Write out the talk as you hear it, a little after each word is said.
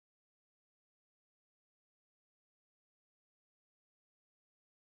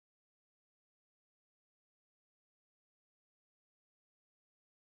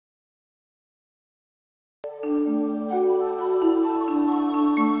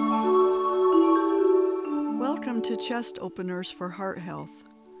Welcome to Chest Openers for Heart Health.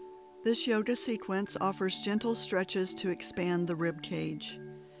 This yoga sequence offers gentle stretches to expand the rib cage,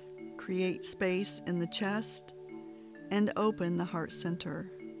 create space in the chest, and open the heart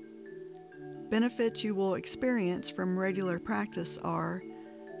center. Benefits you will experience from regular practice are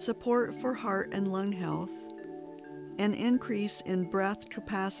support for heart and lung health, an increase in breath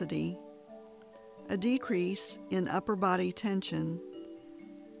capacity, a decrease in upper body tension,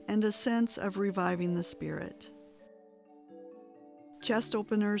 and a sense of reviving the spirit. Chest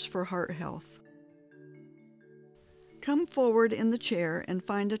Openers for Heart Health. Come forward in the chair and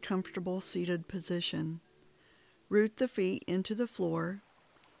find a comfortable seated position. Root the feet into the floor,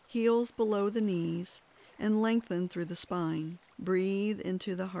 heels below the knees, and lengthen through the spine. Breathe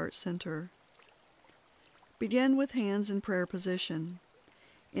into the heart center. Begin with hands in prayer position.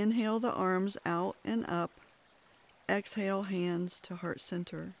 Inhale the arms out and up. Exhale, hands to heart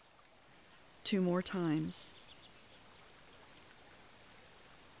center. 2 more times.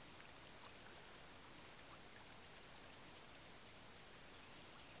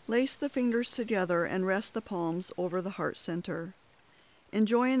 Lace the fingers together and rest the palms over the heart center.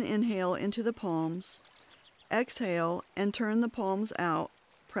 Enjoy an inhale into the palms. Exhale and turn the palms out,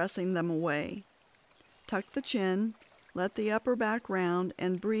 pressing them away. Tuck the chin, let the upper back round,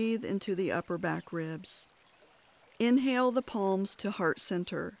 and breathe into the upper back ribs. Inhale the palms to heart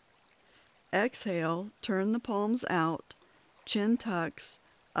center. Exhale, turn the palms out, chin tucks,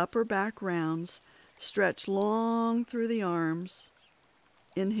 upper back rounds, stretch long through the arms.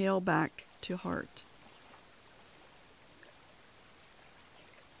 Inhale back to heart.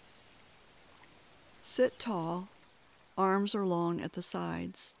 Sit tall, arms are long at the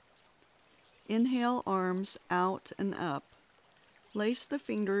sides. Inhale, arms out and up. Lace the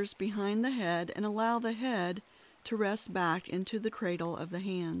fingers behind the head and allow the head to rest back into the cradle of the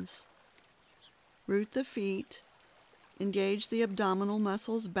hands. Root the feet. Engage the abdominal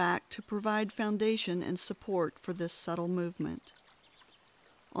muscles back to provide foundation and support for this subtle movement.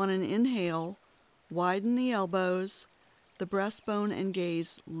 On an inhale, widen the elbows, the breastbone and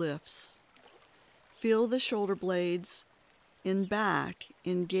gaze lifts. Feel the shoulder blades in back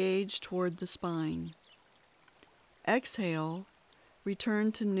engage toward the spine. Exhale,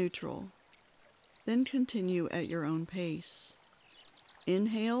 return to neutral. Then continue at your own pace.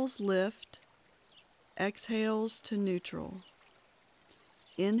 Inhales lift, exhales to neutral.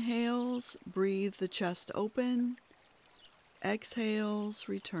 Inhales, breathe the chest open. Exhales,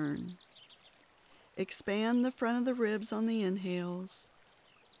 return. Expand the front of the ribs on the inhales.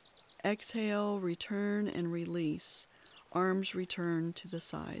 Exhale, return and release. Arms return to the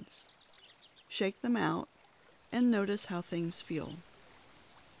sides. Shake them out and notice how things feel.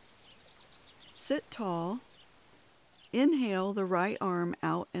 Sit tall. Inhale the right arm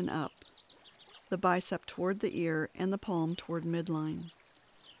out and up, the bicep toward the ear and the palm toward midline.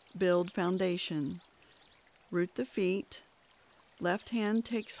 Build foundation. Root the feet. Left hand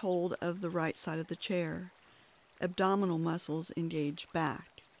takes hold of the right side of the chair. Abdominal muscles engage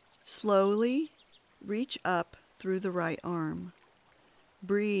back. Slowly reach up through the right arm.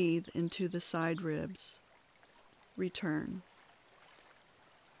 Breathe into the side ribs. Return.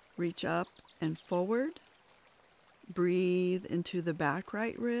 Reach up and forward. Breathe into the back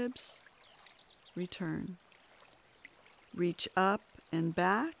right ribs. Return. Reach up and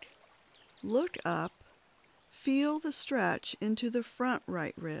back. Look up. Feel the stretch into the front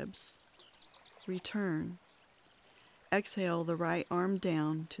right ribs. Return. Exhale the right arm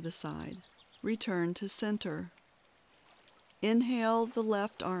down to the side. Return to center. Inhale the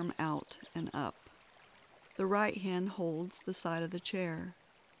left arm out and up. The right hand holds the side of the chair.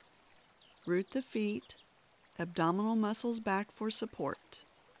 Root the feet, abdominal muscles back for support.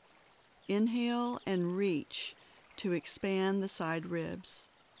 Inhale and reach to expand the side ribs.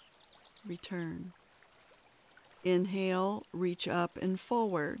 Return. Inhale, reach up and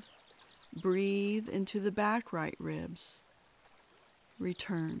forward. Breathe into the back right ribs.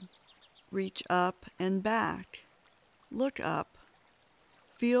 Return. Reach up and back. Look up.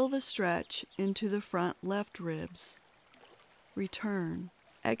 Feel the stretch into the front left ribs. Return.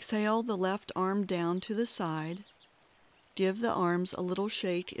 Exhale the left arm down to the side. Give the arms a little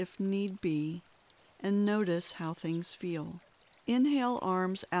shake if need be, and notice how things feel. Inhale,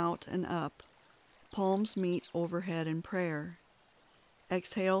 arms out and up. Palms meet overhead in prayer.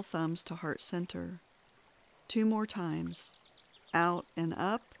 Exhale, thumbs to heart center. 2 more times. Out and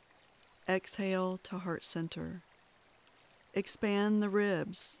up. Exhale to heart center. Expand the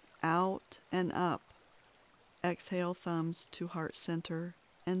ribs, out and up. Exhale, thumbs to heart center,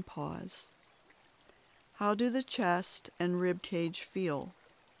 and pause. How do the chest and rib cage feel?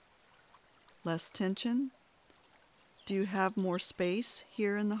 Less tension? Do you have more space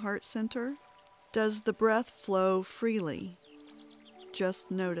here in the heart center? Does the breath flow freely?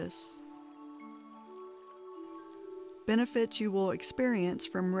 Just notice. Benefits you will experience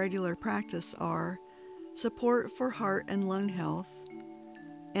from regular practice are support for heart and lung health,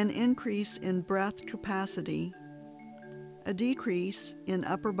 an increase in breath capacity, a decrease in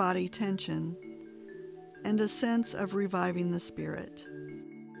upper body tension, and a sense of reviving the spirit.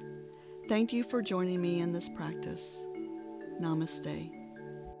 Thank you for joining me in this practice. Namaste.